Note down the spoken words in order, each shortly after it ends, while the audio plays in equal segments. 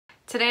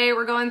Today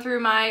we're going through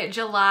my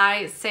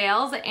July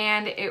sales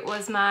and it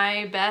was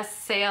my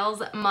best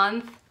sales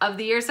month of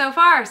the year so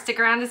far. Stick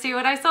around to see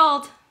what I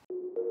sold.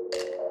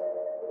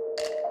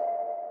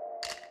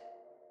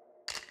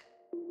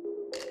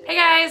 Hey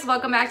guys,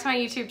 welcome back to my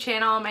YouTube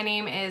channel. My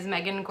name is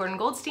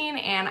Gordon-Goldstein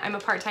and I'm a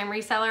part-time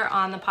reseller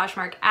on the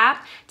Poshmark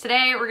app.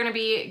 Today we're gonna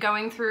be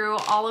going through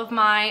all of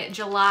my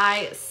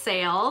July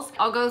sales.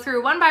 I'll go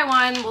through one by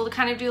one. We'll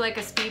kind of do like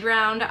a speed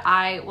round.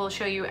 I will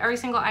show you every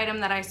single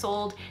item that I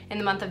sold in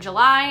the month of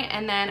July,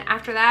 and then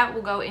after that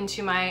we'll go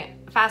into my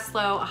fast,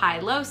 slow, high,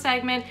 low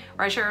segment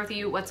where I share with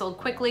you what sold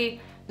quickly,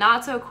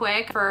 not so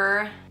quick,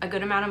 for a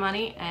good amount of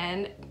money,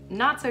 and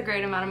not so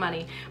great amount of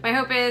money. My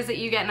hope is that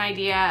you get an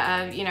idea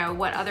of,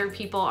 what other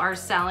people are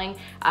selling,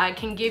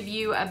 can give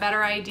you a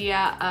better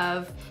idea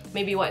of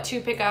maybe what to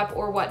pick up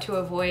or what to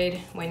avoid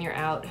when you're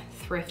out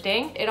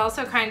thrifting. It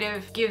also kind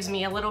of gives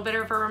me a little bit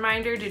of a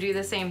reminder to do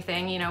the same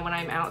thing, when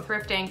I'm out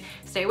thrifting,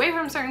 stay away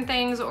from certain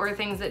things or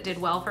things that did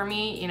well for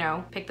me,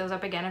 pick those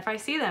up again if I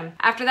see them.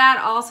 After that,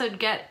 I'll also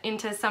get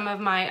into some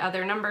of my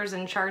other numbers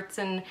and charts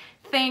and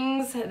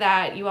things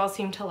that you all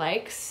seem to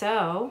like,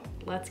 so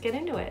let's get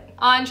into it.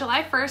 On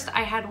July 1st,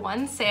 I had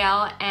one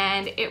sale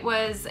and it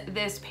was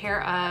this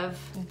pair of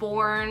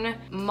Born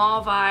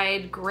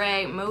Mauvide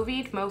gray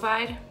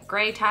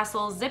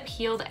tassel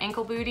zip-heeled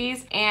ankle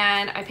booties,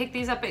 and I picked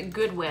these up at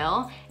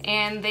Goodwill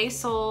and they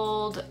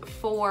sold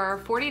for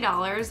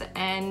 $40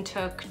 and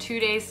took 2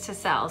 days to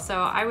sell.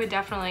 So I would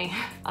definitely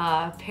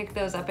pick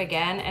those up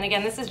again. And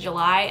again, this is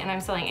July and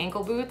I'm selling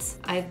ankle boots.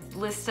 I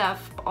list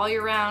stuff all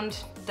year round.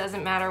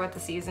 Doesn't matter what the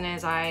season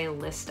is, I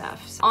list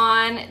stuff. So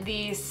on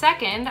the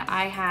second,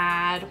 I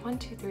had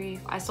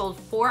I sold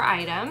 4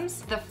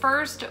 items. The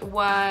first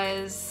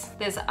was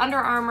this Under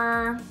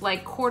Armour,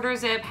 like quarter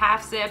zip,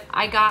 half zip.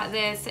 I got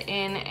this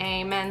in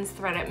a men's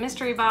threaded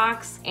mystery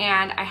box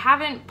and I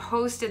haven't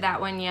posted that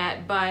one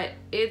yet, but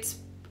it's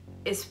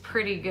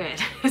pretty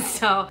good.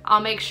 So I'll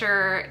make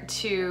sure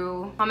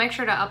to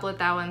upload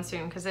that one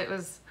soon because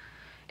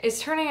it's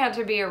turning out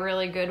to be a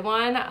really good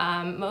one,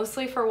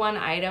 mostly for one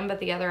item, but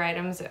the other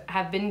items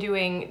have been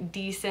doing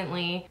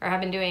decently, or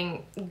have been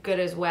doing good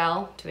as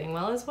well, doing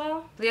well as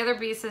well. The other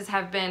pieces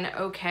have been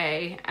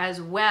okay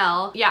as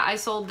well. Yeah, I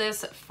sold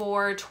this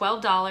for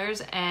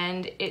 $12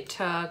 and it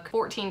took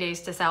 14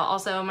 days to sell.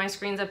 Also, my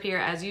screen's up here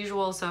as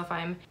usual, so if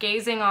I'm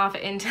gazing off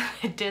into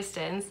the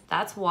distance,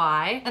 that's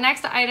why. The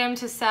next item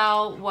to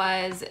sell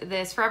was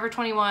this Forever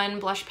 21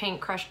 Blush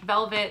Pink Crushed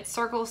Velvet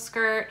Circle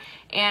Skirt,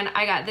 and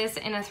I got this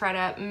in a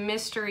thread-up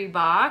mystery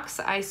box.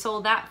 I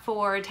sold that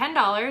for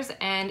 $10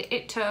 and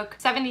it took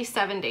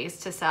 77 days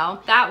to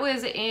sell. That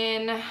was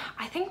in,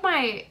 I think,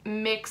 my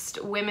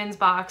mixed women's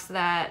box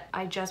that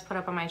I just put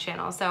up on my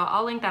channel, so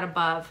I'll link that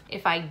above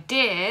if I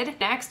did.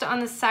 Next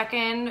on the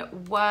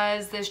second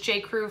was this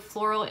J. Crew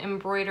floral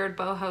embroidered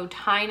boho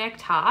tie neck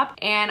top,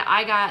 and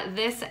I got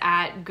this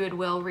at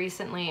Goodwill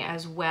recently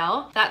as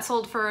well. That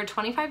sold for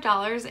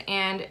 $25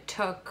 and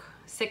took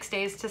 6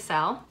 days to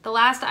sell. The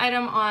last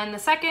item on the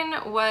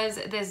second was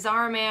this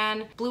Zara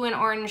Man blue and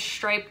orange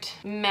striped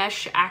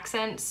mesh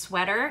accent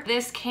sweater.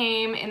 This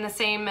came in the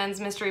same men's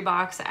mystery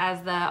box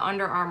as the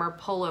Under Armour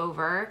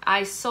pullover.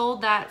 I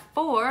sold that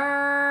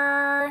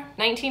for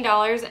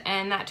 $19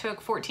 and that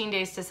took 14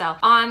 days to sell.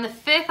 On the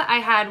 5th, I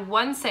had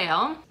one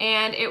sale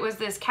and it was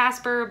this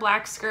Casper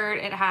black skirt.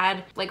 It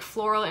had like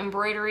floral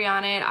embroidery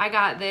on it. I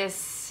got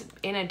this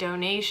in a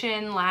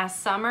donation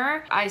last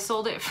summer. I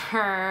sold it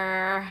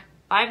for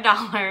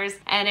 $5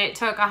 and it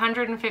took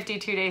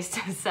 152 days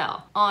to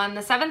sell. On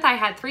the 7th, I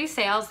had 3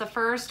 sales. The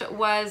first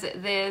was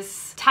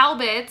this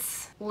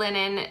Talbot's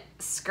linen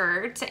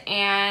skirt,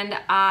 and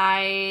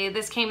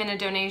this came in a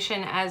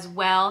donation as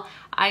well.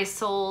 I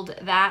sold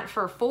that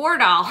for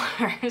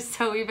 $4,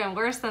 so even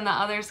worse than the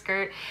other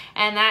skirt,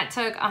 and that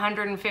took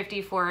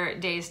 154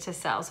 days to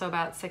sell, so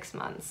about 6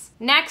 months.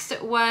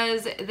 Next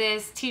was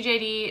this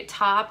TJD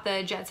top,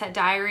 the Jet Set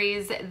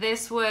Diaries.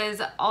 This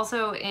was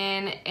also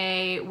in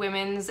a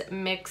women's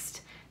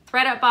mixed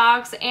thread-up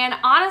box, and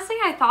honestly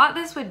I thought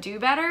this would do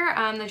better.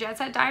 The Jet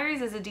Set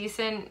Diaries is a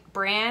decent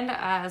brand,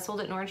 sold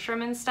at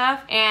Nordstrom and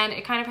stuff, and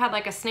it kind of had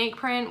like a snake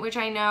print, which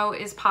I know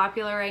is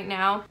popular right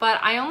now, but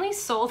I only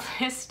sold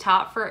this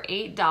top for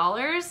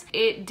 $8.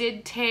 It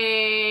did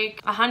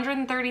take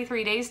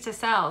 133 days to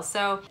sell,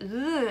 so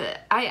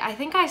I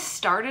think I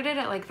started it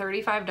at like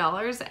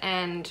 $35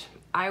 and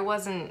I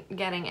wasn't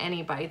getting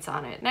any bites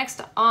on it.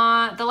 Next,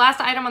 on the last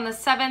item on the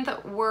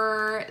 7th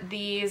were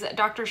these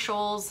Dr.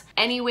 Scholl's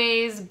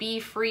Anyways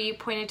Be Free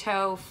pointed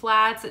toe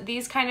flats.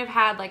 These kind of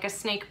had like a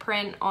snake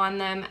print on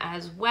them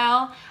as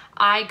well.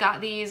 I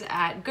got these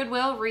at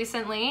Goodwill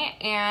recently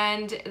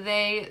and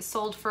they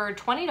sold for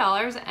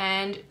 $20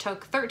 and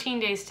took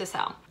 13 days to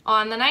sell.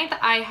 On the 9th,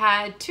 I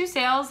had 2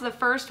 sales. The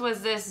first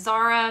was this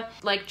Zara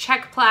like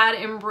check plaid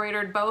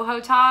embroidered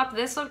boho top.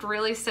 This looked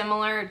really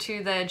similar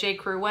to the J.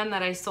 Crew one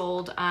that I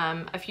sold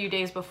a few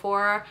days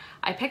before.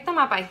 I picked them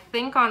up, I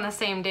think, on the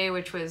same day,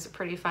 which was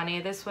pretty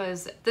funny. This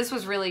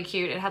was really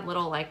cute. It had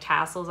little like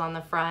tassels on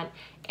the front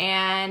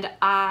and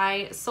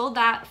I sold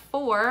that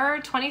for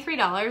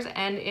 $23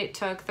 and it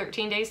took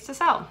 13 days to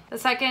sell. The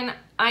second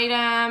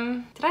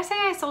item, did I say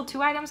I sold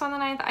 2 items on the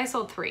 9th? I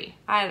sold 3.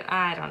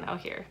 I don't know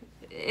here.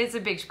 It's a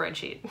big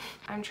spreadsheet.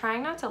 I'm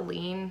trying not to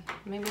lean.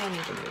 Maybe I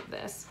need to move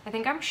this. I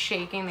think I'm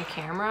shaking the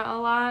camera a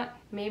lot.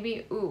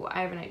 Maybe, ooh,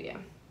 I have an idea.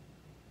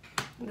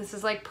 This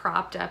is like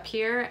propped up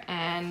here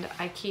and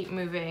I keep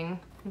moving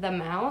the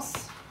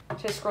mouse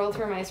to scroll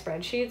through my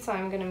spreadsheet. So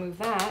I'm gonna move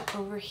that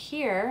over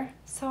here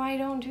so I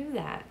don't do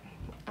that.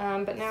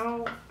 But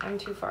now I'm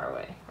too far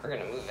away. We're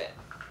gonna move it.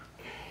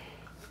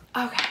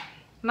 Okay,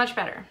 much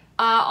better.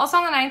 Also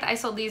on the 9th, I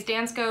sold these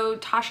Dansko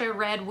Tasha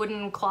red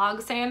wooden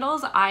clog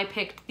sandals. I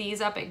picked these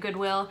up at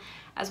Goodwill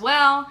as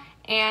well,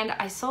 and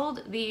I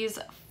sold these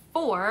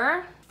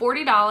for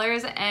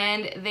 $40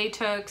 and they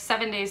took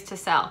 7 days to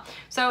sell.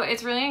 So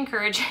it's really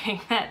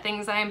encouraging that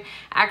things I'm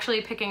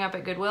actually picking up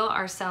at Goodwill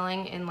are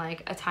selling in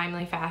like a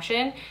timely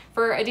fashion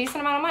for a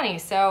decent amount of money.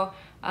 So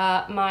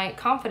my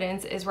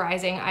confidence is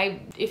rising.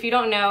 If you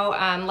don't know,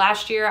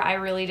 last year I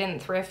really didn't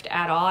thrift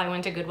at all. I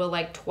went to Goodwill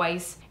like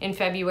twice in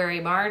February,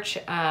 March,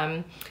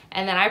 and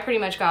then I pretty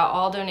much got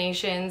all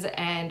donations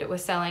and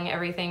was selling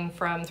everything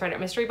from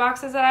thredUP mystery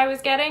boxes that I was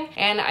getting.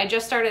 And I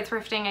just started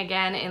thrifting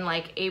again in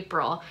like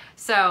April.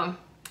 So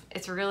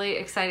it's really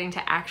exciting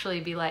to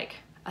actually be like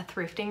a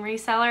thrifting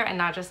reseller and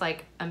not just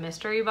like a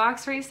mystery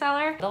box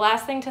reseller. The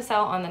last thing to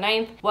sell on the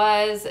 9th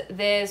was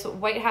this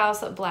White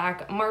House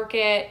Black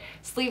Market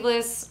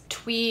sleeveless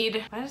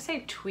tweed, why did I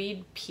say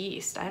tweed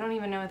pieced? I don't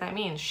even know what that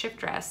means. Shift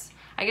dress.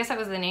 I guess that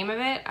was the name of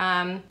it.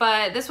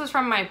 But this was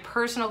from my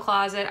personal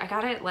closet. I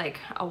got it like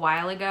a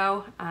while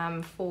ago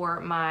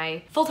for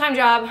my full-time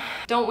job.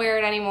 Don't wear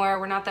it anymore.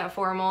 We're not that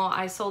formal.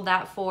 I sold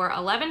that for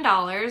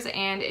 $11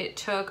 and it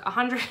took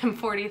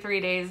 143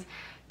 days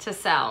to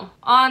sell.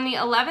 On the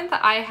 11th,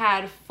 I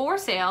had 4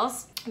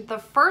 sales. The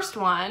first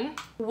one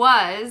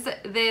was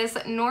this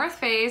North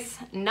Face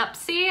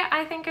Nuptse,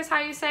 I think is how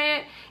you say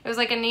it. It was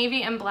like a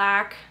navy and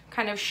black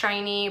kind of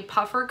shiny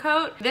puffer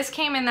coat. This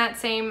came in that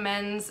same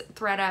men's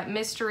thredUP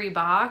mystery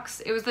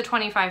box. It was the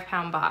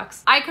 25-pound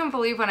box. I couldn't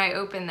believe when I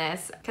opened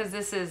this because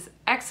this is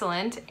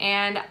excellent,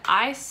 and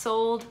I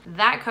sold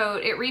that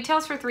coat. It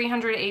retails for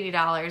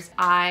 $380.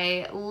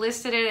 I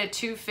listed it at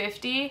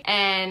 $250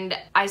 and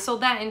I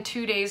sold that in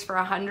 2 days for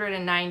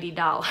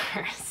 $190.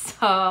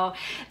 So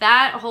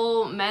that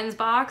whole men's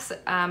box,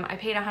 I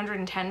paid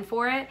 $110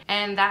 for it,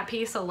 and that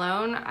piece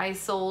alone I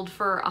sold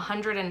for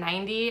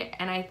 $190,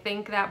 and I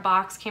think that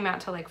box came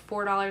out to like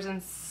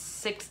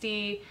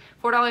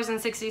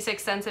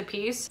 $4.66 a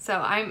piece. So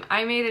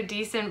I made a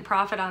decent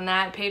profit on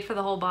that, paid for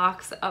the whole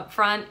box up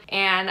front,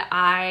 and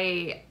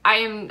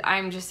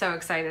I'm just so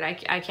excited.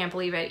 I can't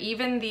believe it.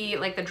 Even the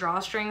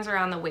drawstrings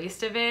around the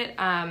waist of it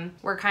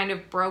were kind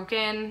of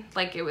broken,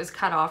 like it was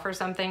cut off or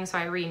something, so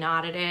I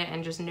re-knotted it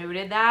and just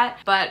noted that.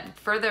 But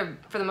for the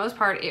most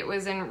part, it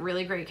was in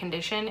really great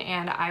condition,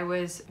 and I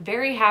was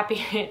very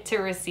happy to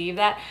receive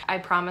that. I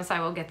promise I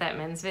will get that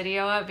men's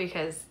video up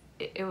because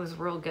it was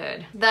real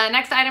good. The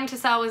next item to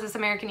sell was this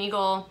American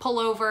Eagle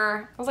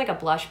pullover. It was like a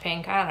blush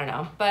pink, I don't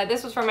know. But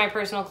this was from my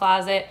personal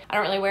closet. I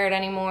don't really wear it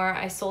anymore.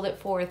 I sold it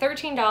for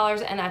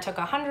 $13 and that took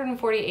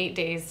 148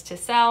 days to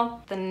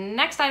sell. The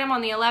next item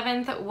on the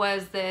 11th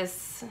was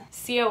this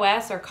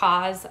COS or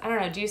COS. I don't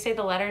know, do you say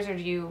the letters or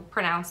do you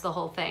pronounce the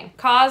whole thing?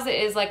 COS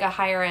is like a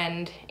higher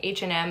end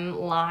H&M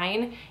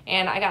line,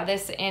 and I got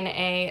this in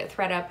a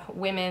thredUP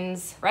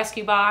women's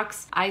rescue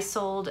box. I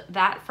sold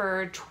that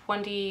for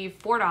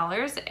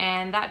 $24 and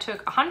that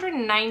took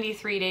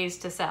 193 days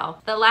to sell.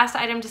 The last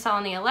item to sell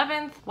on the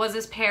 11th was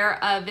this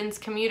pair of Vince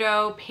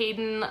Camuto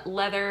Payton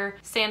leather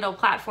sandal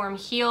platform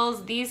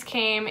heels. These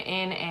came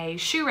in a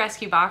shoe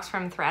rescue box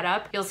from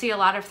thredUP. You'll see a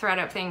lot of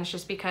thredUP things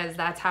just because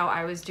that's how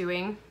I was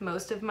doing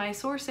most of my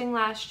sourcing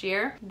last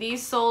year.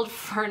 These sold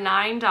for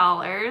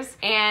 $9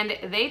 and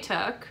they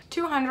took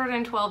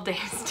 212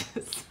 days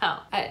to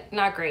sell.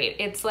 Not great.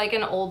 It's like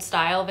an old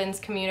style Vince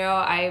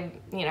Camuto.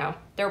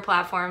 Their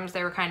platforms,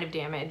 they were kind of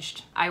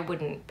damaged. I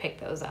wouldn't pick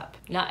those up,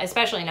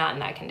 especially not in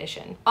that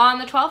condition. On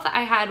the 12th,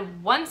 I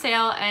had one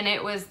sale and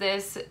it was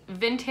this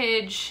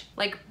vintage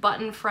like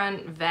button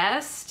front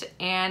vest,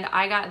 and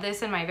I got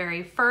this in my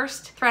very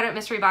first thredUP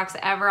mystery box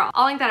ever.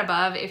 I'll link that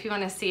above if you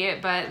want to see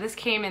it, but this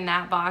came in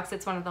that box.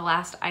 It's one of the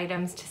last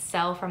items to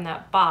sell from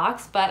that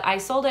box, but I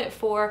sold it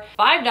for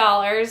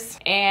 $5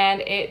 and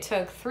it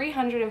took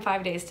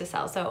 305 days to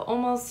sell, so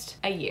almost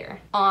a year.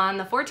 On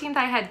the 14th,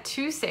 I had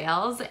 2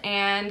 sales,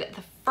 and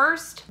the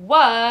first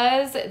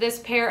was this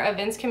pair of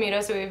Vince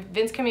Camuto. So we have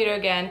Vince Camuto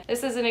again.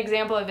 This is an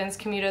example of Vince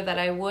Camuto that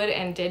I would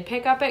and did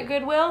pick up at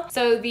Goodwill.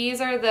 So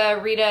these are the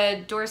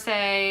Rita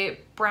Dorsey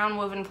brown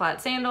woven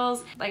flat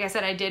sandals. Like I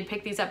said, I did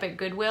pick these up at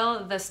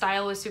Goodwill. The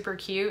style was super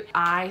cute.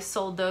 I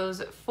sold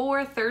those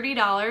for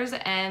 $30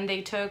 and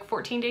they took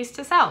 14 days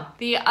to sell.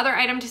 The other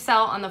item to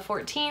sell on the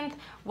 14th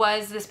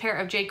was this pair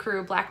of J.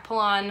 Crew black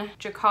pull-on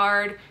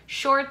jacquard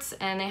shorts,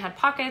 and they had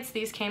pockets.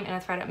 These came in a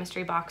thredUP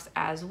mystery box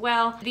as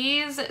well.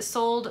 These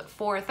sold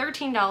for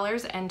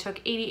 $13 and took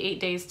 88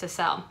 days to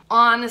sell.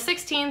 On the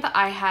 16th,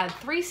 I had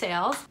 3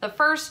 sales. The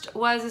first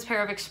was this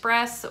pair of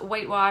Express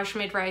whitewash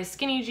mid-rise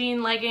skinny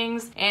jean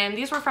leggings, and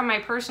these were from my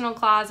personal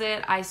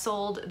closet. I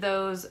sold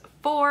those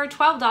for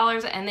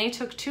 $12 and they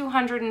took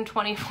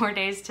 224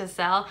 days to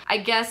sell. I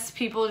guess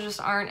people just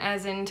aren't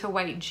as into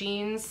white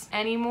jeans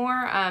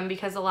anymore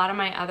because a lot of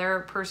my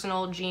other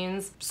personal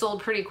jeans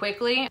sold pretty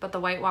quickly, but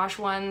the whitewash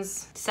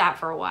ones sat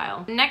for a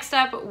while. Next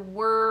up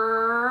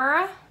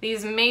were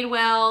these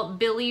Madewell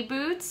Billy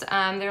boots.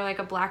 They're like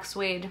a black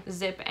suede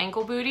zip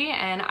ankle booty,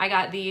 and I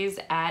got these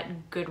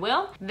at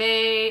Goodwill.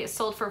 They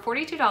sold for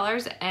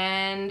 $42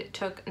 and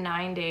took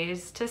 9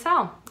 days to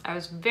sell. I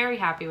was very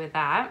happy with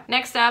that.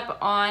 Next up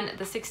on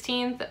the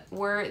 16th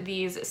were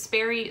these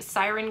Sperry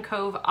Siren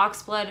Cove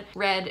Oxblood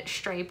red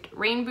striped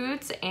rain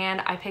boots,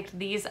 and I picked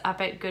these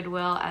up at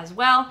Goodwill as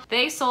well.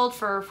 They sold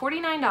for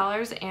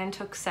 $49 and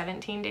took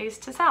 17 days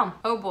to sell.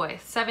 Oh boy,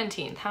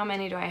 17th, how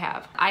many do I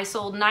have? I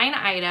sold 9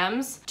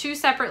 items, 2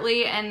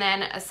 separately and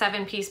then a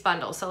 7-piece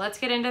bundle. So let's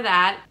get into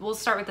that. We'll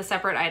start with the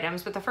separate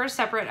items, but the first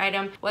separate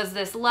item was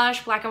this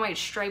Lush black and white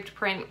striped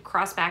print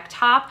crossback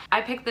top.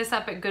 I picked this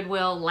up at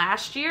Goodwill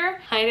last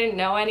year. I didn't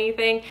know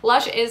anything.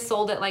 Lush is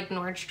sold at like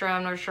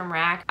Nordstrom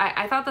Rack.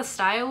 I thought the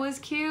style was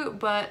cute,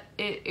 but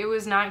it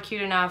was not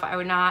cute enough. I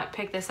would not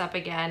pick this up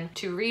again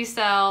to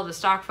resell. The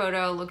stock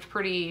photo looked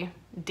pretty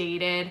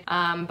dated,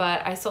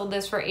 but I sold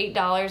this for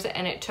 $8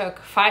 and it took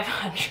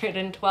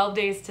 512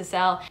 days to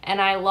sell,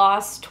 and I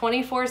lost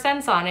 24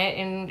 cents on it,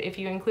 and if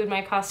you include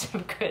my cost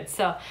of goods.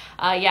 So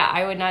yeah,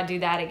 I would not do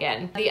that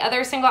again. The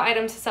other single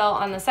item to sell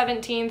on the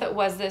 17th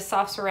was this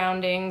Soft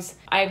Surroundings,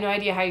 I have no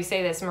idea how you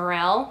say this,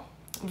 Morel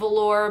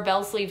velour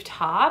bell sleeve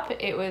top.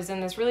 It was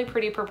in this really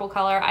pretty purple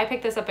color. I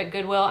picked this up at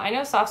Goodwill. I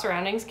know Soft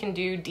Surroundings can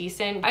do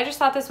decent. I just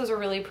thought this was a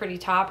really pretty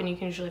top, and you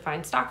can usually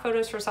find stock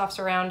photos for Soft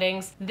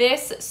Surroundings.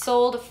 This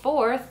sold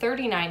for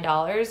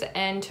 $39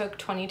 and took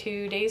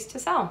 22 days to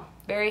sell.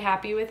 Very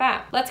happy with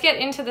that. Let's get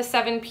into the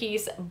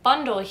 7-piece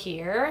bundle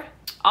here.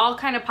 I'll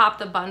kind of pop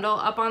the bundle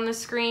up on the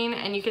screen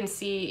and you can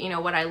see, you know,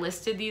 what I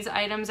listed these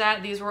items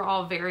at. These were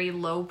all very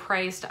low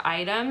priced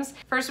items.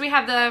 First, we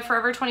have the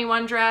Forever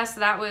 21 dress.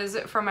 That was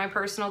from my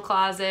personal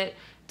closet.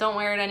 Don't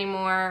wear it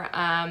anymore.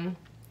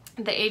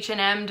 The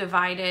H&M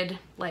divided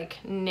like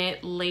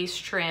knit lace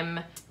trim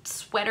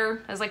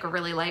sweater as like a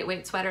really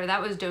lightweight sweater.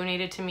 That was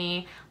donated to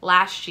me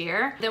last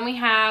year. Then we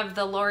have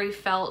the Lori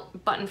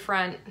Felt button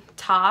front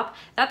top.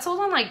 That sold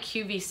on like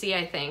QVC,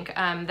 I think.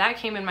 That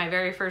came in my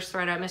very first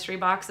thredUP mystery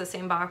box, the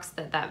same box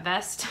that that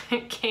vest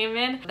came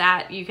in.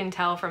 That, you can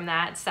tell from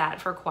that, sat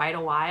for quite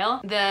a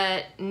while.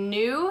 The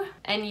new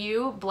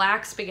NU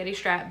black spaghetti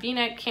strap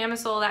v-neck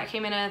camisole, that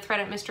came in a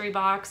thredUP mystery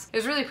box. It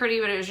was really pretty,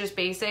 but it was just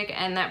basic,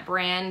 and that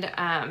brand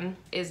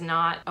is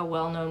not a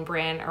well-known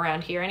brand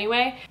around here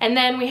anyway. And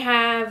then we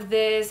have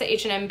this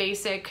H&M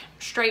basic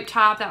striped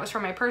top. That was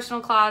from my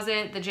personal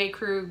closet. The J.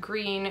 Crew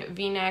green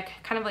v-neck,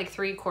 kind of like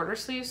 3/4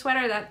 sleeve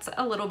sweater. That's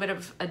a little bit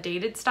of a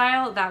dated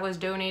style. That was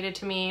donated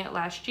to me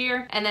last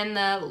year. And then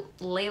the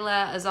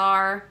Layla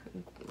Azar,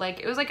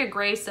 like, it was like a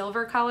gray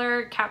silver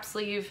color cap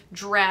sleeve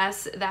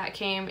dress that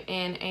came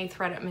in a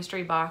thredUP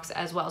mystery box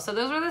as well. So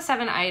those were the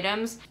 7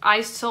 items.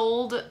 I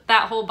sold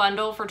that whole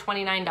bundle for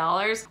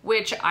 $29,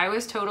 which I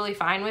was totally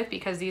fine with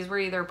because these were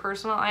either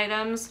personal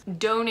items,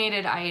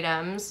 donated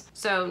items,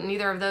 so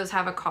neither of those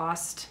have a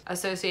cost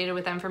associated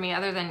with them for me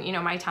other than, you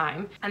know, my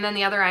time. And then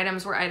the other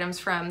items were items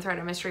from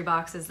thredUP mystery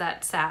boxes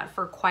that sat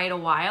for quite a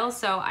while,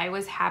 so I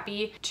was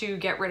happy to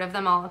get rid of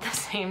them all at the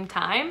same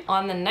time.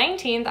 On the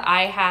 19th,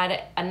 I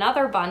had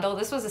another bundle.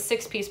 This was a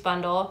 6-piece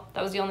bundle.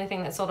 That was the only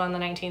thing that sold on the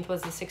 19th,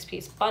 was the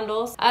 6-piece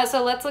bundles.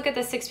 So let's look at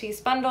the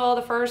 6-piece bundle.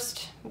 The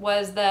first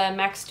was the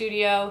Max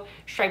Studio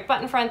striped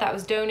button front. That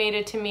was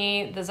donated to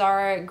me. The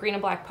Zara green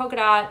and black polka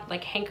dot,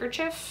 like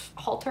handkerchief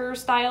halter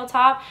style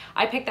top.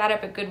 I picked that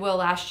up at Goodwill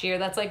last year.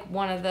 That's like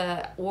one of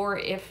the, or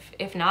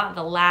if not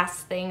the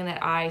last thing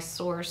that I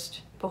sourced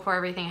before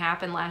everything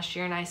happened last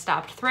year and I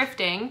stopped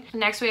thrifting.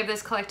 Next, we have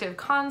this Collective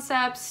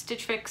Concepts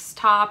Stitch Fix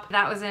top.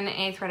 That was in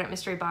a thredUP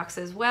mystery box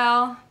as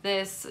well.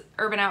 This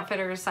Urban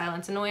Outfitters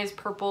Silence and Noise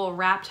purple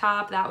wrap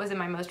top. That was in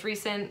my most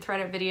recent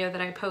thredUP video that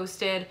I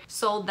posted.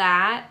 Sold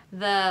that.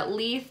 The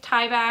Leith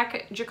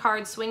tie-back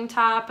jacquard swing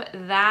top.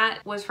 That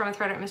was from a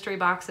thredUP mystery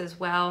box as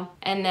well.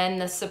 And then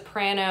the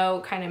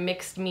Soprano kind of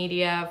mixed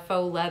media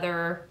faux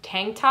leather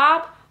tank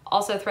top,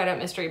 also thredUP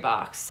mystery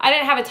box. I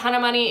didn't have a ton of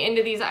money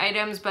into these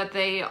items, but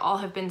they all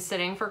have been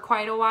sitting for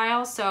quite a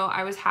while, so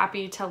I was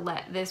happy to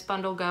let this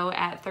bundle go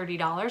at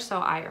 $30, so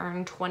I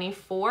earned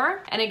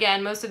 $24. And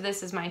again, most of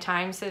this is my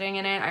time sitting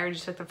in it. I already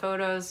took the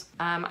photos.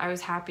 I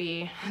was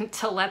happy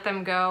to let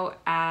them go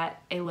at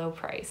a low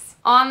price.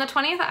 On the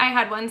 20th, I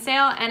had one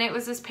sale, and it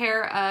was this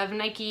pair of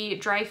Nike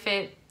Dry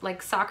Fit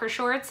like soccer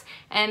shorts,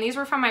 and these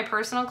were from my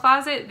personal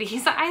closet.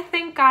 These I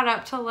think got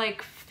up to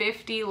like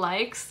 50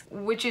 likes,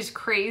 which is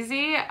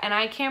crazy, and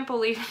I can't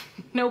believe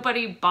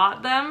nobody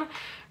bought them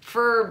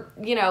for,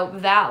 you know,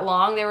 that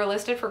long. They were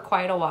listed for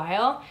quite a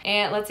while.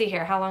 And let's see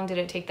here, how long did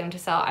it take them to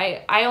sell?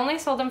 I only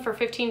sold them for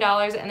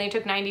 $15 and they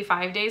took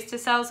 95 days to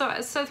sell.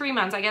 So 3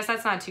 months, I guess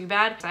that's not too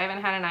bad. I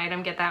haven't had an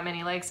item get that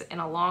many likes in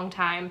a long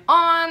time.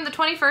 On the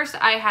 21st,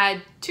 I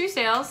had 2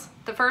 sales.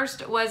 The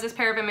first was this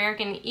pair of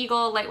American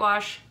Eagle light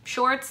wash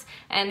shorts,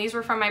 and these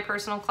were from my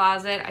personal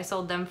closet. I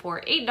sold them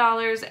for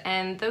 $8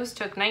 and those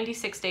took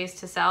 96 days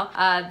to sell.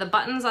 The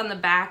buttons on the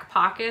back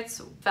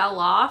pockets fell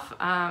off.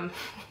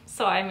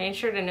 So I made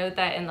sure to note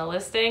that in the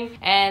listing.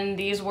 And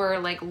these were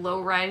like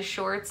low-rise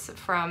shorts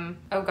from,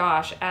 oh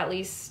gosh, at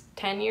least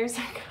 10 years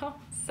ago.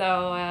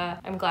 So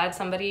I'm glad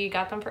somebody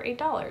got them for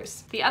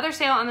 $8. The other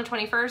sale on the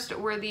 21st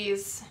were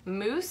these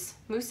Muse,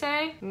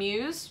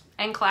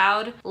 and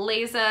Cloud,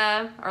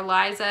 Liza,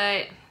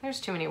 there's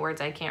too many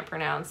words I can't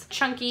pronounce.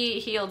 Chunky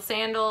heeled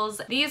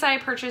sandals. These I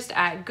purchased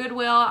at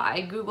Goodwill.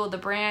 I Googled the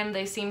brand.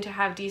 They seem to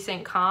have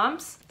decent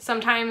comps.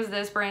 Sometimes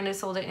this brand is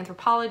sold at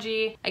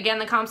Anthropologie. Again,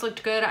 the comps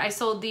looked good. I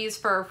sold these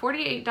for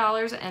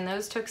 $48 and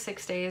those took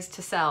 6 days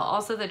to sell.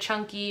 Also, the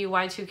chunky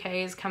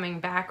Y2K is coming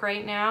back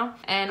right now.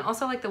 And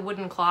also like the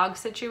wooden clog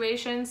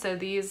situation. So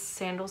these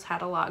sandals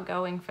had a lot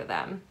going for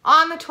them.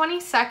 On the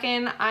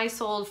 22nd, I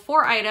sold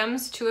 4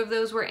 items. 2 of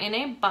those were in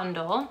a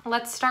bundle.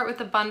 Let's start with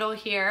the bundle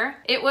here.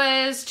 It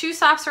was 2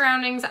 soft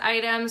surroundings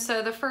items.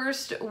 So the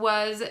first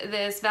was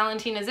this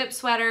Valentina zip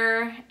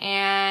sweater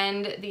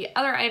and the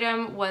other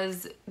item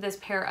was this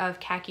pair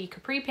of khaki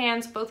capri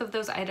pants. Both of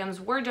those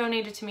items were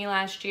donated to me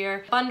last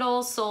year.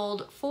 Bundle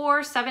sold for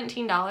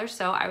 $17,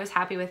 so I was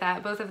happy with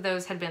that. Both of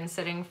those had been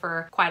sitting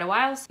for quite a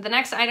while. The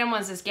next item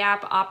was this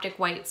Gap Optic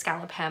White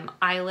Scallop Hem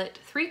Eyelet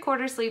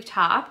 3/4 sleeve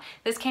top.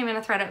 This came in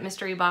a thread-up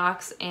mystery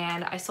box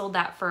and I sold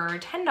that for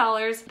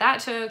 $10.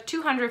 That took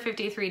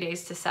 253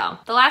 days to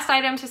sell. The last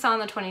item to sell on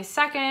the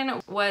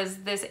 22nd was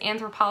this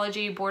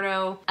Anthropologie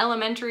Bordeaux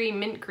Elementary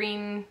Mint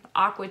Green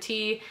Aqua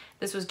Tea.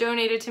 This was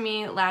donated to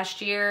me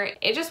last year.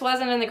 It just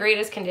wasn't in the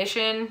greatest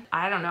condition.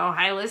 I don't know,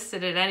 I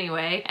listed it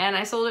anyway. And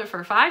I sold it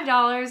for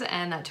 $5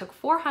 and that took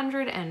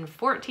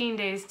 414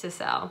 days to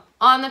sell.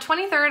 On the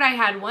 23rd, I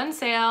had 1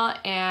 sale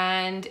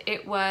and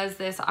it was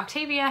this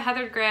Octavia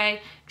Heathered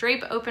Gray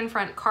drape open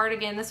front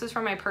cardigan. This was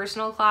from my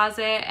personal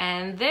closet,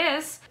 and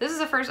this is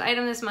the first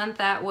item this month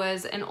that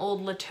was an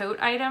old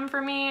Latote item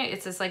for me.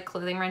 It's this like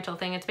clothing rental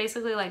thing. It's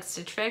basically like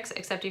Stitch Fix,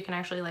 except you can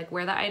actually like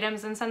wear the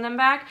items and send them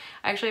back.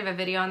 I actually have a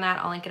video on that,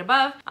 I'll link it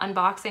above,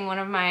 unboxing one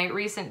of my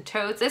recent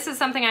totes. This is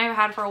something I've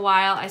had for a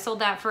while. I sold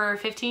that for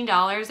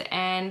 $15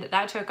 and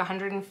that took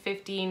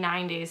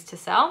 159 days to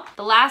sell.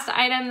 The last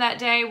item that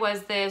day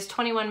was this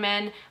 21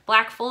 Men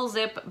black full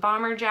zip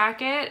bomber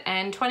jacket,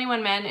 and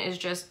 21 Men is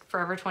just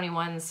Forever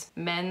 21's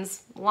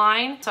men's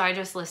line. So I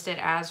just listed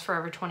as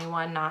Forever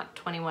 21, not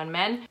 21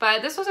 Men.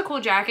 But this was a cool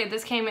jacket.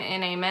 This came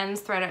in a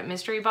men's thread-up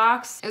mystery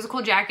box. It was a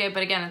cool jacket,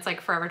 but again, it's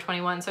like Forever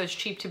 21, so it's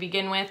cheap to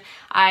begin with.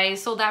 I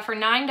sold that for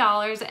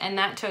 $9 and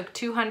that took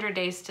 200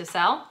 days to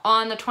sell.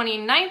 On the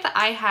 29th,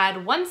 I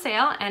had 1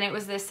 sale and it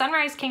was this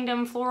Sunrise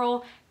Kingdom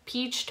floral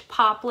peached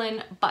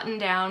poplin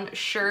button-down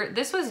shirt.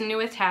 This was new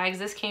with tags.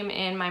 This came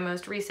in my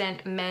most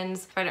recent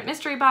men's thread-up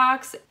mystery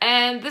box,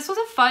 and this was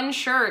a fun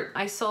shirt.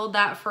 I sold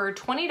that for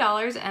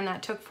 $20 and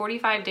that took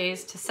 45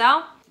 days to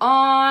sell.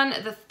 On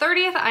the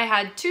 30th, I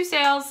had 2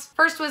 sales.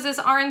 First was this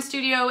RN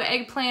Studio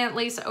eggplant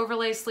lace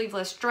overlay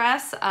sleeveless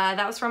dress.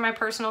 That was from my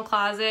personal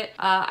closet.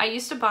 I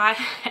used to buy,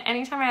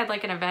 anytime I had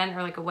like an event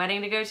or like a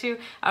wedding to go to,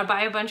 I would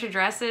buy a bunch of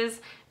dresses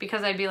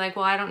because I'd be like,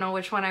 well, I don't know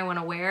which one I want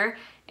to wear.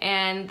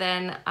 And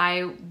then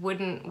I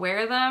wouldn't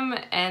wear them,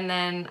 and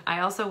then I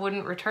also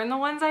wouldn't return the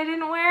ones I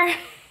didn't wear.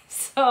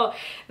 So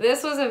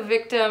this was a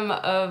victim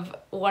of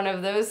one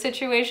of those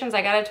situations.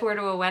 I got it to wear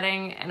to a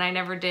wedding and I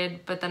never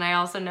did, but then I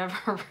also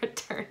never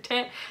returned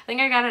it. I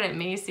think I got it at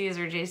Macy's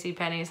or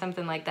JCPenney,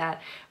 something like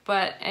that.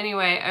 But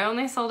anyway, I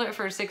only sold it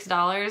for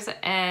 $6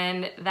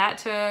 and that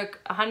took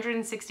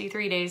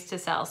 163 days to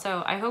sell.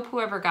 So I hope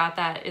whoever got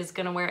that is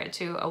gonna wear it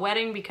to a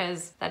wedding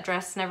because that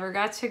dress never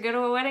got to go to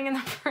a wedding in the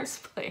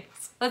first place.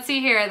 Let's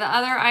see here. The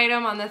other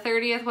item on the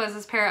 30th was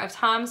this pair of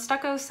Tom's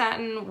stucco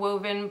satin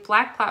woven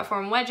black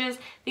platform wedges.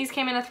 These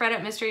came in a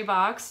thread-up mystery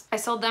box. I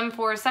sold them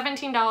for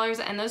 $17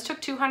 and those took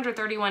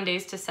 231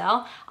 days to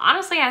sell.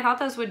 Honestly, I thought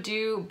those would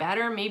do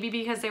better, maybe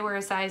because they were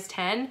a size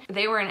 10.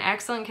 They were in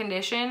excellent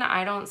condition.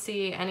 I don't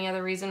see any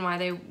other reason why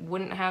they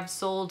wouldn't have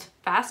sold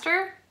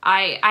faster.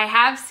 I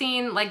have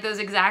seen like those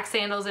exact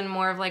sandals in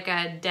more of like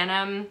a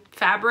denim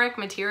fabric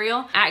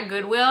material at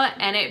Goodwill,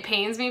 and it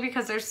pains me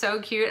because they're so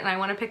cute and I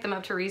want to pick them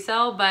up to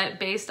resell, but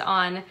based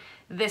on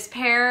this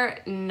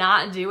pair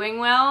not doing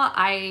well,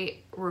 I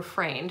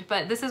refrained.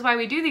 But this is why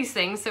we do these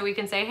things, so we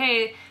can say,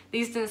 hey,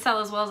 these didn't sell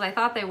as well as I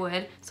thought they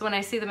would, so when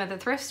I see them at the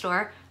thrift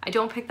store, I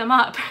don't pick them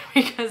up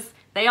because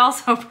they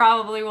also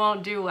probably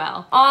won't do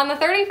well. On the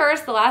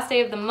 31st, the last day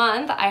of the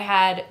month, I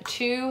had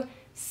 2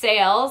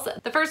 sales.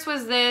 The first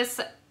was this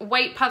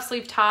white puff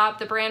sleeve top.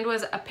 The brand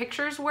was A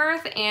Picture's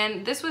Worth,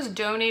 and this was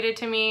donated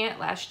to me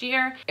last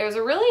year. It was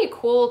a really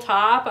cool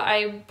top.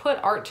 I put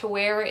art to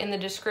wear in the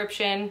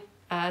description.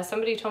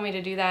 Somebody told me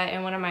to do that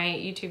in one of my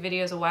YouTube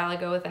videos a while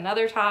ago with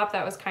another top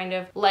that was kind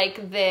of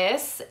like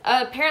this.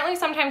 Apparently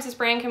sometimes this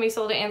brand can be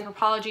sold at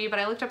Anthropologie, but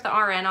I looked up the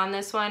RN on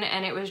this one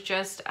and it was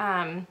just,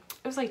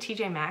 it was like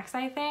TJ Maxx,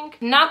 I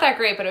think. Not that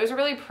great, but it was a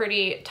really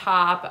pretty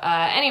top.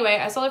 Anyway,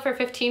 I sold it for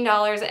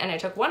 $15 and it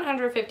took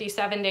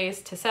 157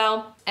 days to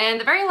sell. And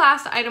the very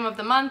last item of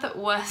the month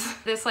was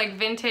this like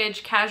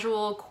vintage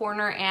casual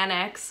corner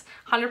annex,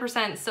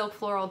 100% silk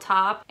floral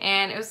top.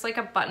 And it was like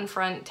a button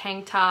front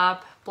tank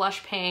top,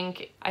 blush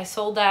pink. I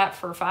sold that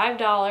for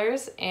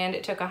 $5 and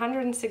it took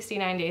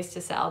 169 days to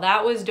sell.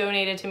 That was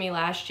donated to me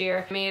last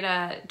year. I made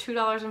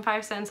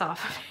 $2.05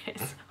 off of it,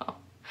 so.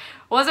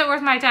 Was it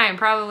worth my time?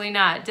 Probably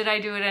not. Did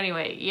I do it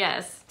anyway?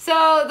 Yes.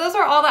 So those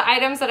are all the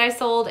items that I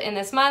sold in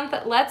this month.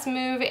 Let's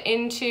move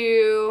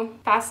into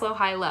fast, slow,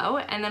 high, low,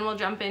 and then we'll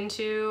jump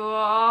into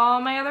all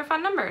my other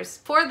fun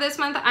numbers. For this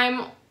month,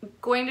 I'm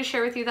going to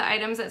share with you the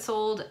items that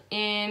sold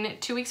in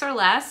 2 weeks or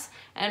less,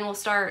 and we'll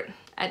start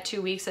at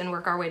 2 weeks and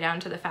work our way down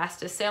to the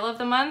fastest sale of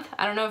the month.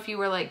 I don't know if you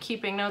were like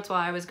keeping notes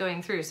while I was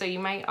going through, so you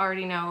might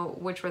already know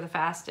which were the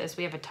fastest.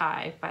 We have a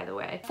tie, by the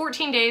way.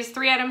 14 days,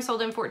 3 items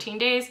sold in 14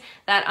 days.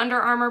 That Under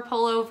Armour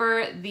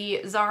pullover,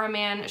 the Zara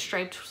Man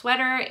striped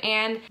sweater,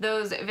 and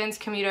those Vince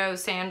Camuto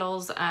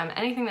sandals.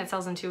 Anything that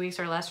sells in 2 weeks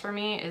or less for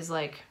me is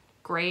like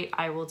great,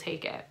 I will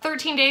take it.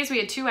 13 days, we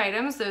had 2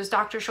 items, those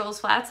Dr. Scholl's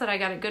flats that I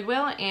got at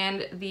Goodwill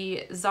and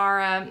the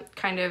Zara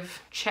kind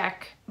of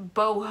check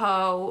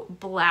boho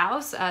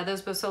blouse.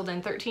 Those both sold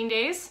in 13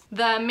 days.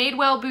 The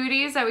Madewell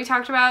booties that we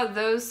talked about,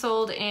 those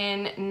sold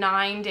in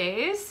 9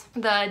 days.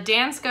 The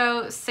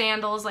Dansko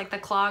sandals, like the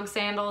clog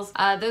sandals,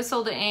 those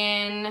sold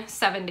in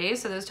 7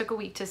 days, so those took a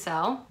week to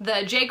sell.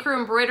 The J. Crew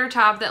embroider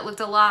top that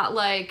looked a lot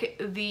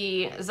like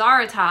the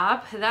Zara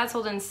top, that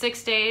sold in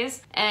 6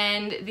 days.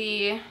 And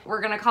the,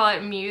 we're gonna call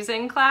it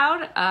Musing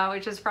Cloud,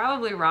 which is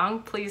probably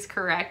wrong, please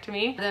correct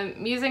me. The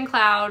Musing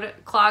Cloud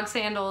clog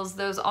sandals,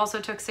 those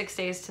also took 6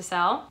 days to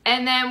sell.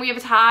 And then we have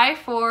a tie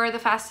for the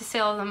fastest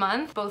sale of the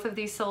month. Both of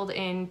these sold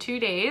in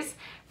 2 days.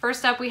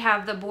 First up, we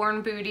have the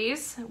Born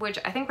booties, which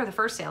I think were the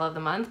first sale of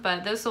the month,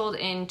 but those sold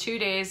in 2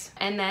 days.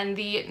 And then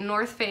the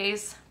North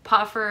Face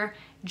puffer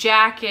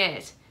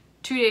jacket,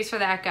 2 days for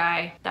that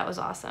guy. That was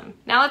awesome.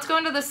 Now let's go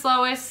into the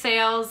slowest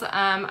sales.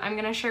 I'm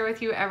gonna share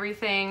with you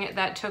everything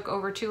that took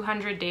over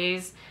 200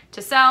 days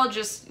to sell,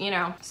 just, you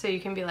know, so you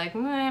can be like,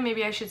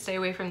 maybe I should stay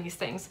away from these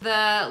things. The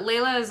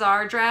Layla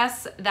Azar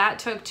dress, that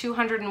took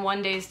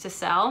 201 days to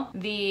sell.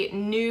 The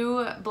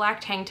new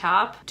black tank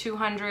top,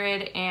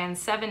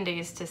 207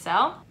 days to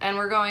sell. And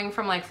we're going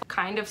from like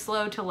kind of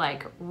slow to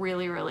like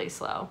really, really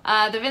slow.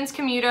 The Vince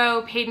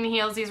Camuto Payton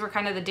heels, these were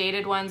kind of the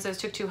dated ones. Those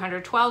took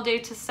 212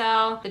 days to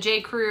sell. The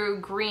J. Crew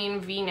green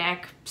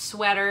V-neck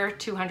sweater,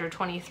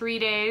 223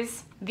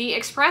 days. The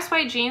Express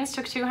white jeans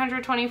took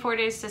 224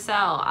 days to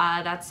sell.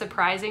 That's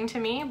surprising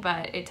to me,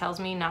 but it tells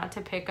me not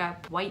to pick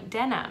up white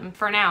denim,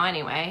 for now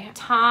anyway.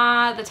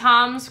 The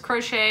Tom's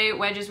crochet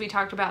wedges, we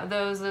talked about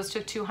those. Those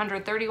took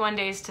 231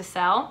 days to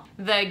sell.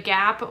 The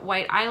Gap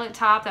white eyelet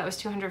top, that was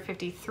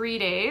 253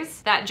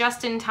 days. That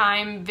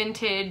just-in-time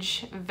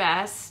vintage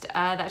vest,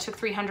 that took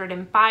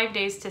 305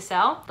 days to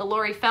sell. The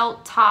Lori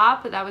Felt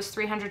top, that was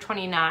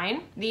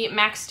 329. The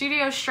Max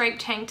Studio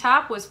striped tank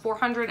top was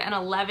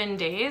 411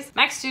 days.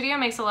 Max Studio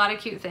makes a lot of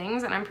cute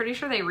things, and I'm pretty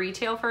sure they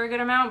retail for a good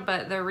amount,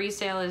 but the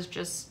resale is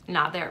just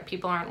not there.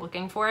 People aren't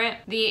looking for it.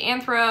 The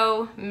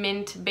Anthro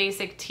mint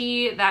basic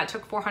tee, that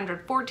took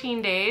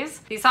 414 days.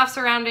 The Soft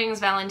Surroundings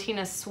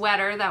Valentina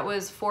sweater, that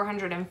was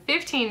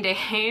 415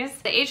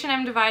 days. The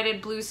H&M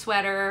divided blue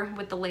sweater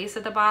with the lace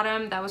at the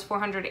bottom, that was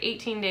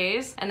 418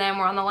 days. And then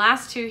we're on the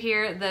last 2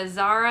 here. The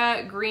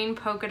Zara green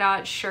polka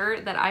dot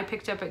shirt that I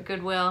picked up at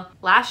Goodwill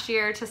last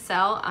year to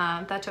sell,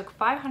 that took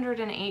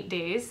 508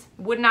 days.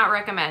 Would not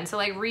recommend. So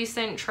like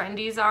recent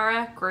trendy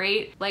Zara,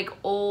 great. Like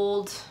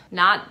old,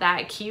 not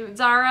that cute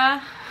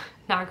Zara,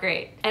 not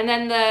great. And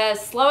then the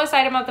slowest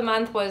item of the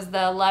month was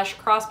the Lush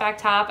crossback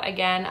top.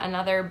 Again,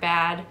 another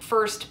bad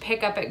first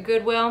pickup at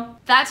Goodwill.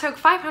 That took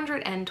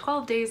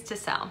 512 days to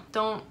sell.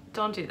 Don't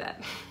do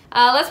that.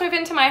 Let's move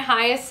into my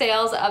highest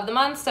sales of the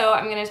month. So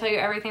I'm gonna tell you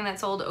everything that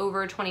sold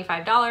over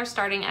 $25,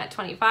 starting at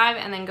 $25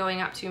 and then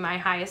going up to my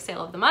highest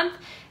sale of the month.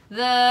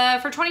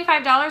 For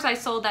 $25, I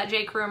sold that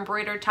J. Crew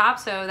embroidered top,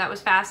 so that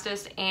was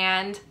fastest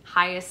and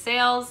highest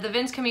sales. The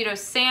Vince Camuto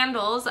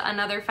sandals,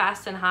 another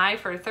fast and high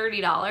for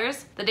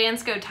 $30. The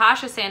Dansko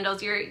Tasha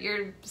sandals,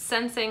 you're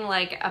sensing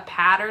like a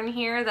pattern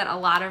here that a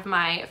lot of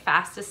my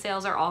fastest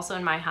sales are also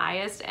in my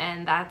highest,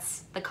 and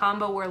that's the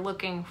combo we're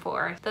looking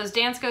for. Those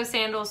Dansko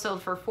sandals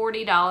sold for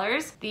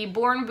 $40. The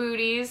Born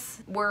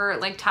booties were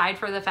like tied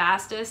for the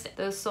fastest.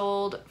 Those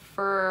sold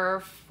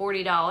for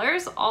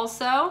 $40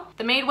 also.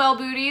 The Madewell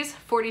booties,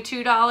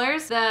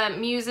 $42. The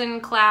Musin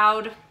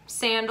Cloud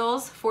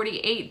sandals,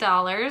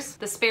 $48.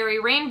 The Sperry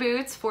rain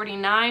boots,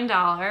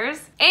 $49.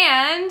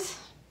 And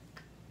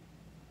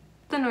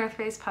the North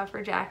Face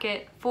puffer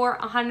jacket for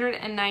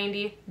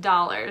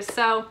 $190.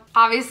 So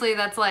obviously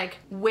that's like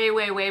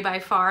way by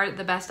far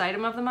the best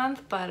item of the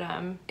month, but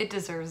it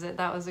deserves it.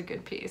 That was a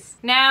good piece.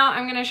 Now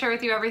I'm gonna share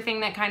with you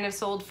everything that kind of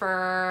sold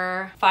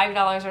for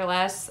 $5 or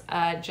less,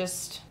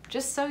 just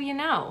so you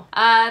know.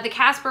 The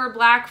Casper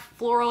black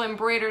floral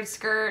embroidered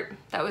skirt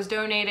that was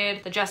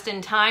donated. The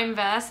just-in-time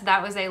vest,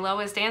 that was a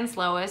lowest and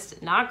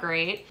slowest, not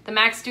great. The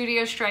Max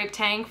Studio striped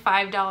tank,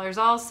 $5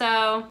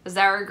 also. The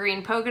Zara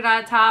green polka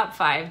dot top,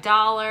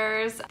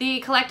 $5. The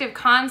Collective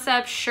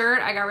Concept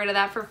shirt, I got rid of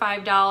that for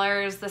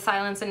 $5. The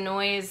Silence and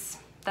Noise,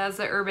 that's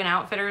the Urban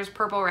Outfitters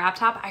purple wrap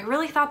top. I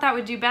really thought that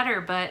would do better,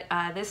 but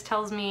this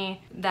tells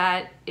me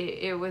that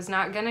it was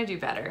not gonna do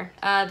better.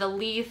 The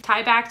Leaf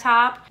tie back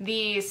top,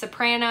 the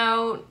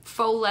Soprano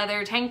faux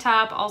leather tank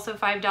top, also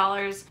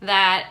 $5.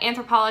 That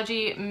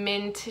Anthropology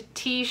mint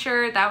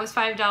t-shirt, that was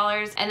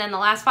 $5. And then the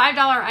last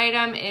 $5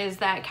 item is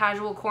that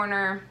Casual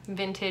Corner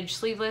vintage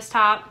sleeveless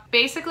top.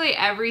 Basically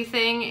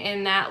everything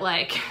in that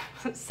like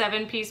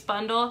 7-piece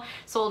bundle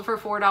sold for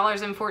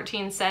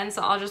 $4.14.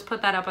 So I'll just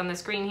put that up on the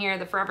screen here.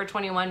 The Forever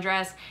 21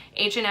 dress,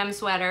 H&M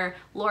sweater,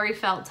 Lori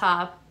felt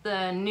top,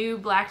 the new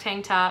black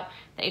tank top,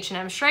 the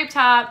H&M striped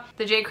top,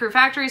 the J. Crew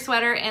factory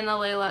sweater, and the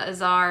Layla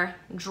Azar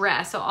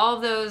dress. So all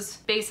of those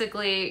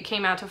basically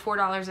came out to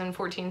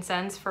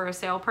 $4.14 for a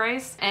sale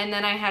price. And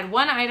then I had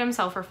one item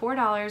sell for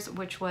 $4,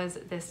 which was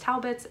this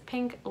Talbot's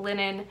pink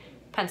linen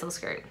pencil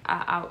skirt.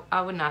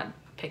 I would not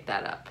pick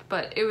that up,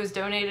 but it was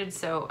donated,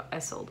 so I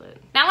sold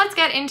it. Now let's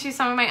get into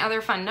some of my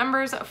other fun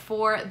numbers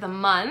for the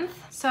month.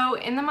 So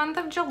in the month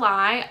of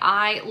July,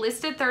 I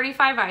listed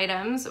 35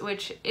 items,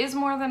 which is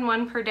more than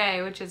one per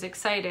day, which is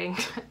exciting.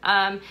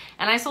 And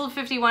I sold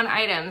 51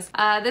 items.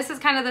 This is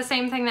kind of the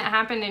same thing that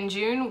happened in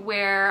June,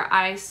 where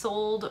I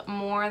sold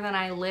more than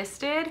I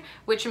listed,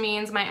 which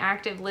means my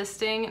active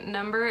listing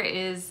number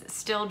is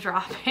still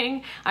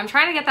dropping. I'm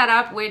trying to get that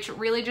up, which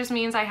really just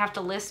means I have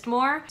to list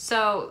more.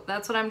 So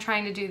that's what I'm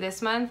trying to do this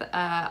month.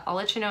 I'll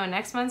let you know in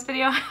next month's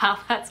video how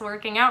that's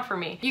working out for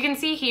me. You can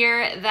see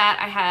here that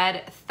I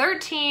had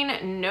 13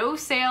 no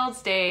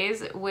sales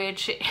days,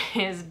 which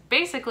is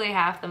basically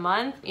half the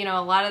month. You know,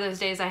 a lot of those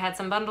days I had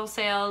some bundle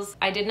sales.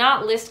 I did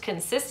not list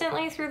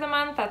consistently through the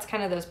month. That's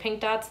kind of those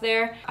pink dots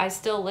there. I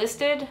still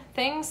listed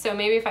things, so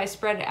maybe if I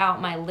spread out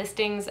my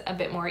listings a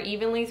bit more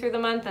evenly through the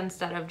month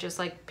instead of just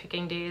like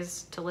picking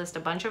days to list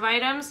a bunch of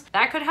items,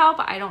 that could help.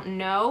 I don't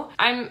know.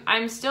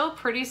 I'm still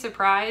pretty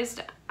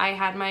surprised I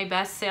had my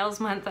best sales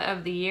month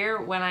of the year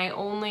when I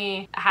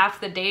only half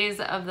the days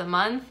of the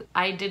month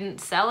I didn't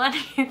sell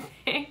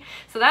anything.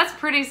 So that's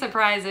pretty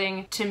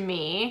surprising to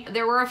me.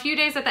 There were a few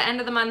days at the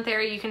end of the month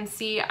there, you can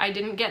see I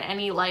didn't get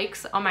any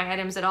likes on my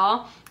items at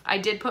all. I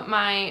did put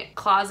my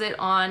closet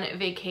on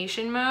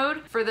vacation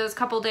mode. For those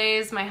couple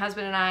days, my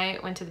husband and I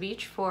went to the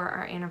beach for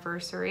our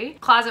anniversary.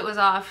 Closet was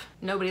off,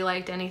 nobody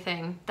liked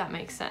anything. That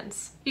makes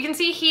sense. You can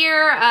see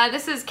here,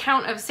 this is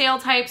count of sale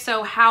type,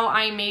 so how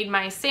I made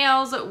my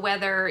sales,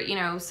 whether, you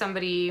know,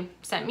 somebody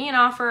sent me an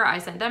offer, I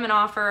sent them an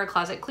offer,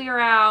 closet clear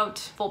out,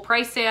 full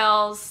price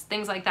sales,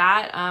 things like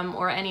that,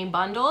 or any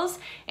bundles.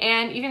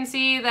 And you can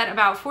see that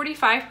about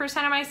 45%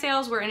 of my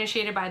sales were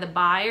initiated by the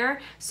buyer.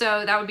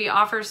 So that would be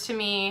offers to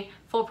me,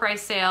 full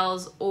price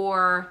sales,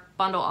 or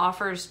bundle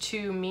offers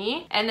to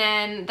me. And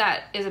then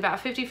that is about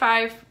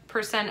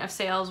 55% of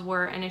sales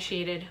were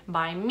initiated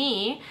by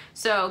me.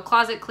 So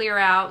closet clear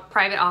out,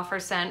 private offer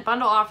sent,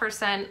 bundle offer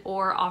sent,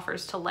 or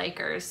offers to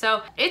likers.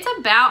 So it's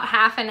about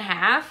half and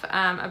half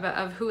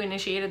of who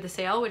initiated the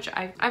sale, which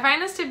I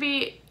find this to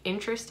be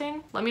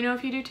interesting. Let me know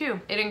if you do too.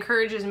 It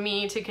encourages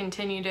me to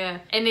continue to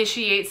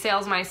initiate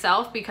sales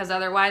myself, because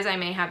otherwise I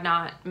may have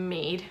not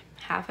made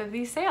half of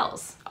these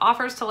sales.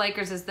 Offers to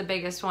likers is the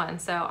biggest one,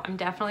 so I'm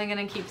definitely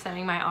gonna keep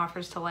sending my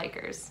offers to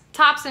likers.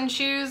 Tops and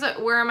shoes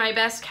were my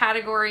best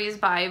categories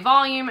by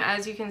volume.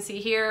 As you can see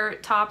here,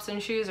 tops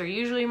and shoes are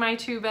usually my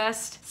two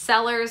best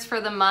sellers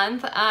for the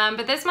month.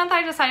 But this month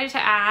I decided to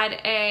add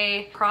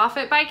a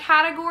profit by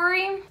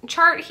category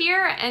chart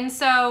here. And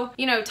so,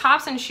 you know,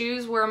 tops and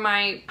shoes were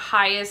my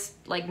highest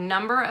like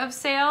number of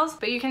sales,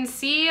 but you can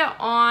see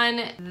on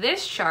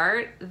this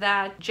chart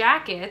that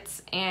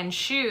jackets and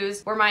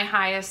shoes were my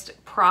highest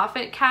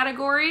profit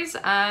categories,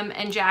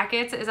 and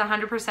jackets is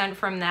 100%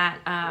 from that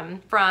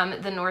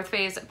from the North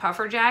Face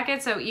puffer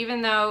jacket. So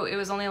even though it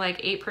was only like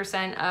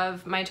 8%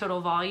 of my total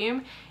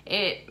volume,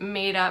 it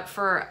made up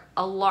for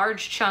a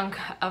large chunk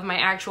of my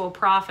actual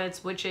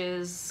profits, which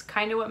is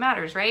kind of what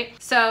matters, right?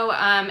 So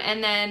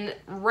and then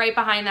right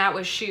behind that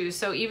was shoes.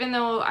 So even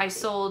though I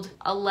sold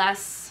a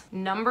less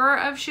number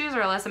of shoes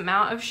or a less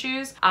amount of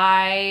shoes,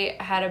 I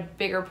had a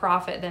bigger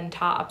profit than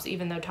tops,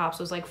 even though tops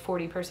was like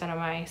 40% of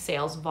my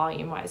sales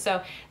volume wise.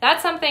 So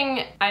that's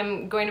something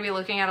I'm going to be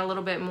looking at a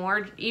little bit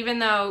more. Even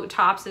though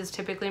tops is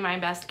typically my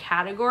best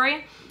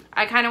category,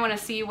 I kind of want to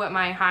see what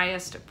my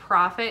highest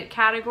profit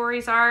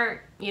categories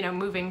are you know,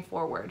 moving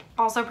forward.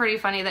 Also pretty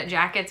funny that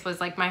jackets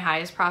was like my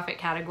highest profit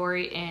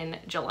category in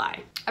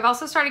July. I've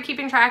also started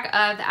keeping track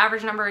of the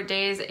average number of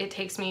days it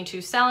takes me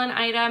to sell an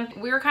item.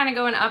 We were kind of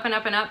going up and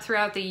up and up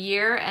throughout the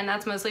year, and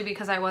that's mostly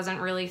because I wasn't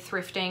really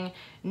thrifting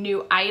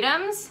new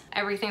items.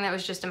 Everything that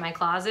was just in my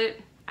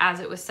closet as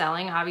it was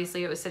selling,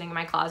 obviously it was sitting in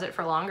my closet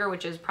for longer,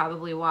 which is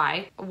probably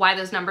why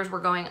those numbers were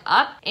going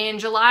up. In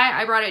July,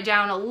 I brought it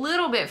down a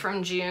little bit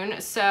from June.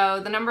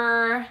 So the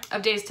number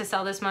of days to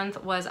sell this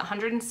month was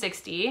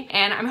 160,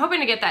 and I'm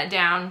hoping to get that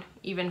down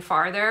even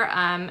farther,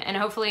 and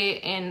hopefully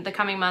in the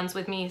coming months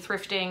with me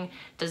thrifting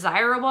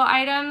desirable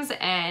items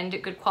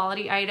and good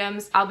quality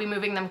items, I'll be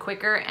moving them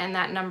quicker and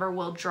that number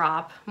will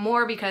drop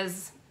more,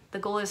 because the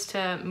goal is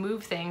to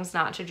move things,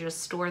 not to just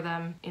store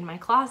them in my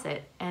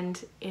closet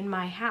and in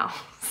my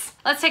house.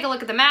 Let's take a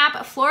look at the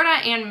map. Florida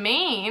and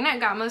Maine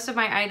got most of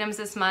my items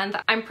this month.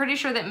 I'm pretty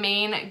sure that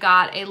Maine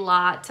got a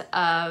lot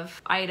of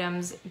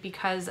items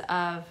because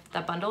of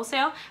the bundle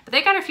sale, but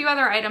they got a few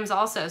other items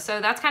also,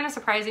 so that's kind of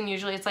surprising.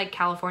 Usually it's like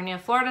California.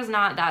 Florida's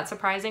not that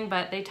surprising,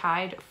 but they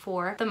tied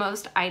for the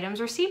most items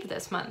received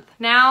this month.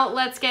 Now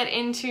let's get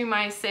into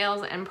my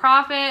sales and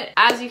profit.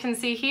 As you can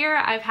see here,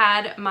 I've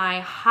had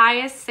my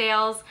highest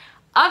sales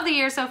of the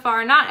year so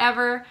far, not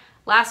ever.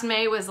 Last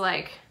May was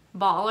like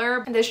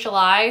baller. This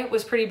July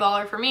was pretty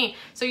baller for me.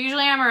 So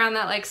usually I'm around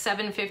that like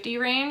 $750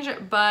 range,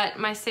 but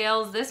my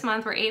sales this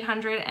month were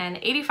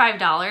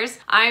 $885.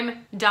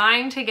 I'm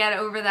dying to get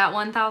over that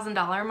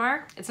 $1,000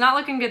 mark. It's not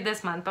looking good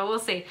this month, but we'll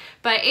see.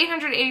 But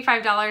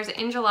 $885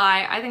 in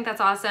July, I think that's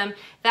awesome.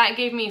 That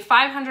gave me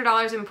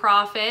 $500 in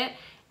profit.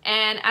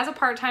 And as a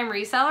part-time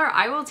reseller,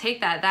 I will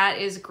take that. That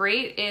is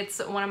great. It's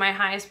one of my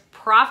highest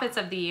profits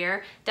of the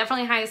year,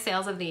 definitely highest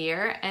sales of the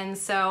year. And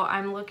so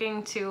I'm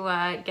looking to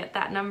get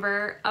that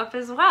number up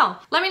as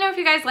well. Let me know if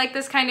you guys like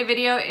this kind of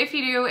video. If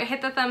you do,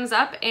 hit the thumbs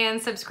up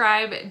and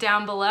subscribe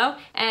down below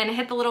and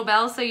hit the little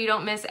bell so you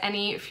don't miss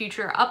any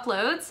future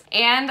uploads.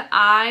 And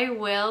I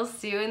will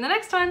see you in the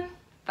next one.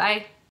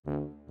 Bye.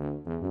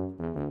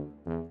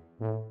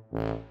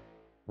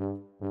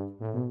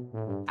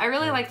 I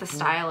really like the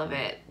style of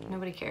it.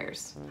 Nobody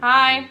cares.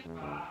 Hi.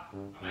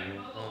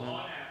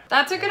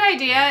 That's a good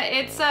idea.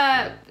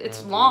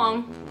 It's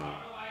long.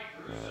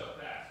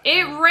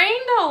 It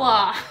rained a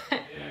lot.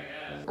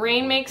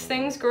 Rain makes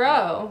things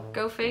grow.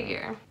 Go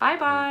figure.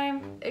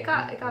 Bye-bye. It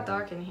got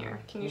dark in here.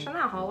 Can you turn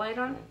that hall light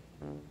on?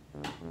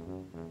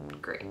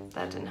 Great,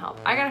 that didn't help.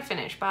 I gotta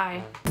finish.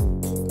 Bye.